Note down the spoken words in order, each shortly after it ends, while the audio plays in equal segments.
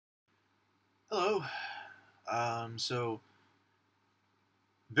Hello. So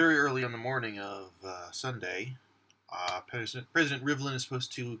very early on the morning of Sunday, President Rivlin is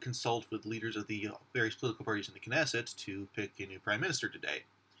supposed to consult with leaders of the various political parties in the Knesset to pick a new prime minister today.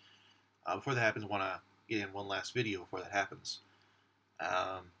 Before that happens, I want to get in one last video before that happens.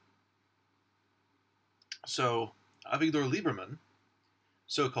 So Avigdor Lieberman,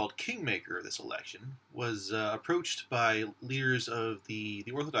 so-called kingmaker of this election, was approached by leaders of the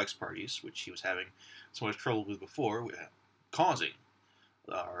Orthodox parties, which he was having so much trouble with before, causing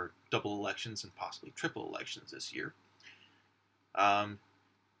our double elections and possibly triple elections this year.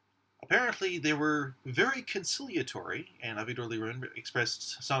 Apparently, they were very conciliatory, and Avigdor Lieberman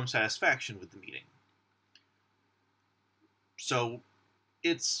expressed some satisfaction with the meeting. So,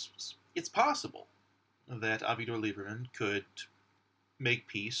 it's possible that Avigdor Lieberman could make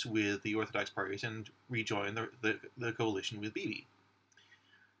peace with the Orthodox parties and rejoin the coalition with Bibi.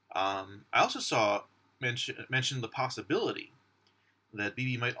 I also mentioned the possibility that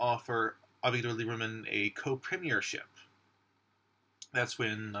Bibi might offer Avigdor Lieberman a co-premiership. That's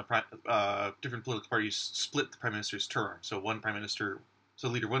when different political parties split the prime minister's term. So one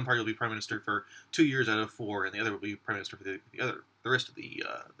one party will be prime minister for 2 years out of 4, and the other will be prime minister for the rest of the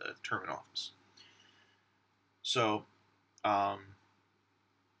term in office. So,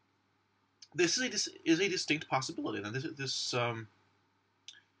 this is a distinct possibility. And this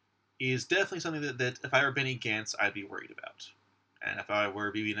is definitely something that if I were Benny Gantz, I'd be worried about. And if I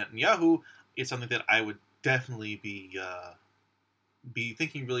were Bibi Netanyahu, it's something that I would definitely be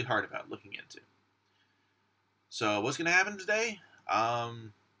thinking really hard about looking into. So what's going to happen today?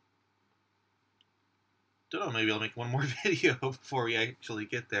 Don't know. Maybe I'll make one more video before we actually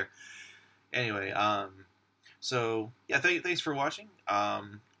get there. Anyway, so yeah, thanks for watching.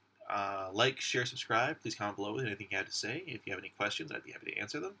 Like, share, subscribe. Please comment below with anything you have to say. If you have any questions, I'd be happy to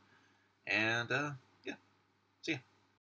answer them. And